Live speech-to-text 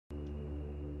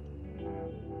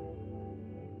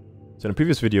So in a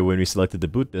previous video, when we selected the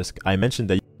boot disk, I mentioned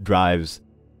that drives,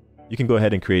 you can go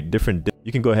ahead and create different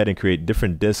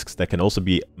disks that can also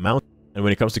be mounted. And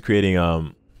when it comes to creating,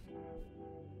 so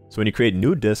when you create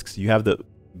new disks, you have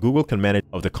Google can manage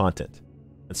of the content.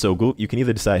 And so Google, you can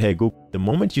either decide, hey, Google, the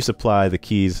moment you supply the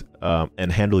keys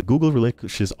and handle it, Google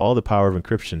relinquishes all the power of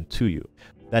encryption to you.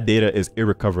 That data is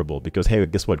irrecoverable because, hey,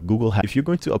 guess what? Google if you're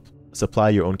going to supply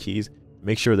your own keys,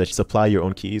 make sure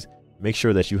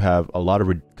that you have a lot of,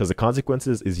 because the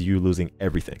consequences is you losing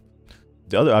everything.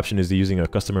 The other option is using a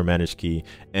customer managed key.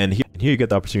 And here you get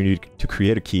the opportunity to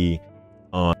create a key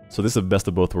on. So this is the best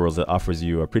of both worlds that offers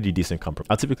you a pretty decent compromise.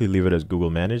 I'll typically leave it as Google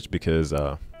managed because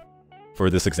for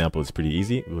this example, it's pretty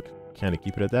easy. We'll kind of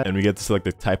keep it at that. And we get to select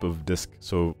the type of disk.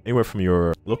 So anywhere from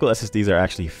your local SSDs are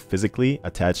actually physically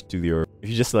attached to your, if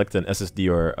you just select an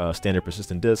SSD or a standard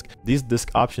persistent disk, these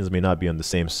disk options may not be on the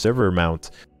same server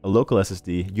mount. A local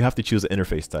SSD, you have to choose an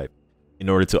interface type in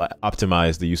order to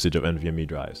optimize the usage of NVMe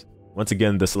drives. Once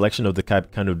again, the selection of the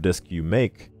kind of disk you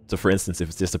make. So for instance, if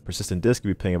it's just a persistent disk,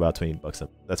 you'd be paying about 20 bucks.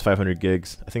 That's 500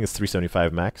 gigs. I think it's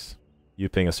 375 max. You're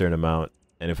paying a certain amount.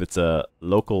 And if it's a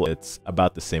local, it's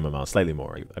about the same amount, slightly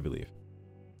more, I believe.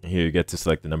 And here you get to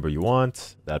select the number you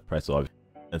want, that price will.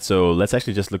 And so let's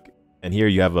actually just look. And here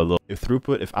you have a little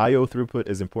throughput. If IO throughput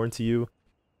is important to you,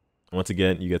 once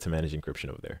again, you get to manage encryption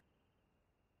over there.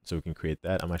 So we can create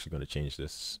that. I'm actually going to change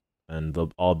this and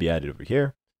they'll all be added over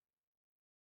here.